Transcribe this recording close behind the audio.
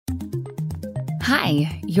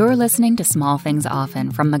Hi, you're listening to Small Things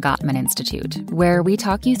Often from the Gottman Institute, where we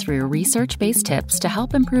talk you through research-based tips to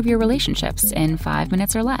help improve your relationships in 5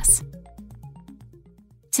 minutes or less.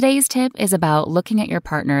 Today's tip is about looking at your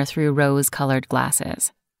partner through rose-colored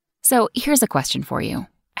glasses. So here's a question for you.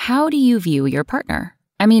 How do you view your partner?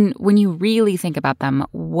 I mean, when you really think about them,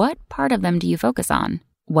 what part of them do you focus on?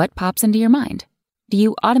 What pops into your mind? Do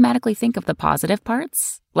you automatically think of the positive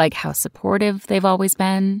parts, like how supportive they've always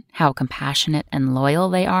been, how compassionate and loyal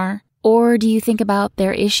they are? Or do you think about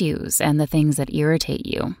their issues and the things that irritate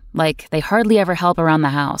you, like they hardly ever help around the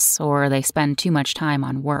house or they spend too much time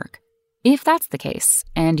on work? If that's the case,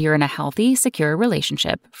 and you're in a healthy, secure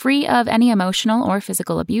relationship, free of any emotional or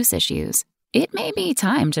physical abuse issues, it may be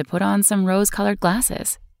time to put on some rose-colored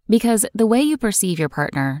glasses. Because the way you perceive your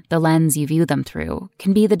partner, the lens you view them through,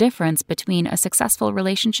 can be the difference between a successful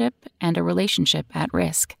relationship and a relationship at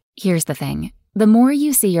risk. Here's the thing. The more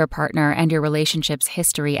you see your partner and your relationship's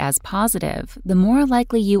history as positive, the more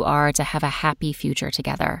likely you are to have a happy future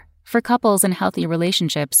together. For couples in healthy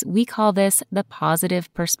relationships, we call this the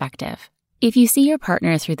positive perspective. If you see your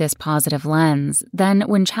partner through this positive lens, then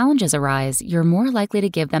when challenges arise, you're more likely to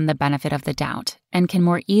give them the benefit of the doubt and can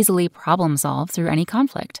more easily problem solve through any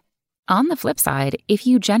conflict. On the flip side, if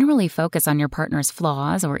you generally focus on your partner's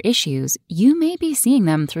flaws or issues, you may be seeing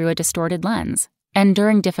them through a distorted lens. And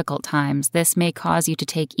during difficult times, this may cause you to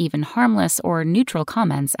take even harmless or neutral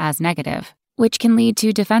comments as negative, which can lead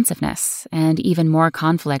to defensiveness and even more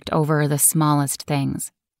conflict over the smallest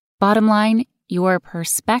things. Bottom line, your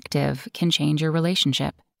perspective can change your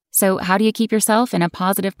relationship. So how do you keep yourself in a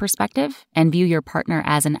positive perspective and view your partner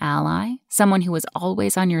as an ally, someone who is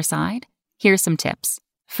always on your side? Here's some tips.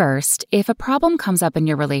 First, if a problem comes up in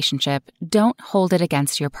your relationship, don't hold it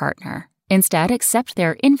against your partner. Instead, accept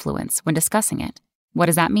their influence when discussing it. What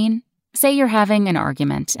does that mean? Say you're having an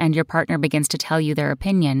argument and your partner begins to tell you their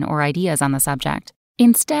opinion or ideas on the subject.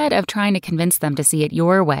 Instead of trying to convince them to see it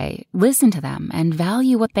your way, listen to them and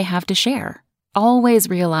value what they have to share. Always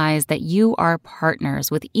realize that you are partners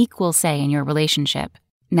with equal say in your relationship.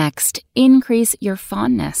 Next, increase your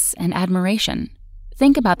fondness and admiration.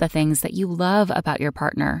 Think about the things that you love about your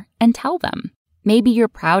partner and tell them. Maybe you're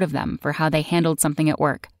proud of them for how they handled something at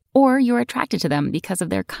work, or you're attracted to them because of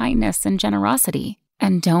their kindness and generosity.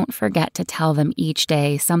 And don't forget to tell them each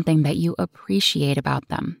day something that you appreciate about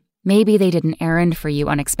them. Maybe they did an errand for you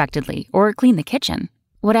unexpectedly or cleaned the kitchen.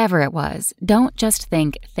 Whatever it was, don't just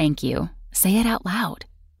think thank you. Say it out loud.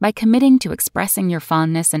 By committing to expressing your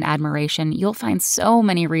fondness and admiration, you'll find so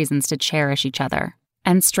many reasons to cherish each other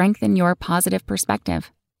and strengthen your positive perspective.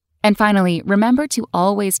 And finally, remember to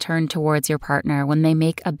always turn towards your partner when they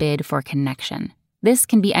make a bid for connection. This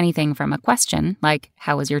can be anything from a question, like,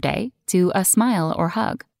 "How was your day?" to a smile or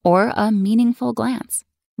hug, or a meaningful glance.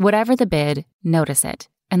 Whatever the bid, notice it,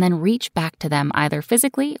 and then reach back to them either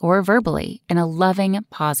physically or verbally in a loving,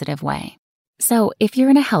 positive way. So, if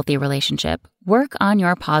you're in a healthy relationship, work on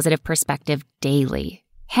your positive perspective daily.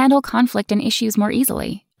 Handle conflict and issues more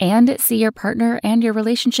easily, and see your partner and your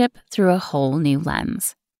relationship through a whole new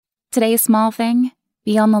lens. Today's small thing?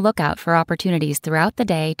 Be on the lookout for opportunities throughout the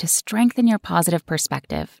day to strengthen your positive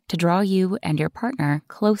perspective to draw you and your partner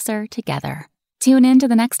closer together. Tune in to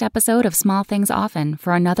the next episode of Small Things Often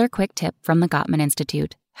for another quick tip from the Gottman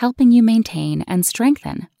Institute, helping you maintain and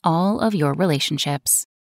strengthen all of your relationships.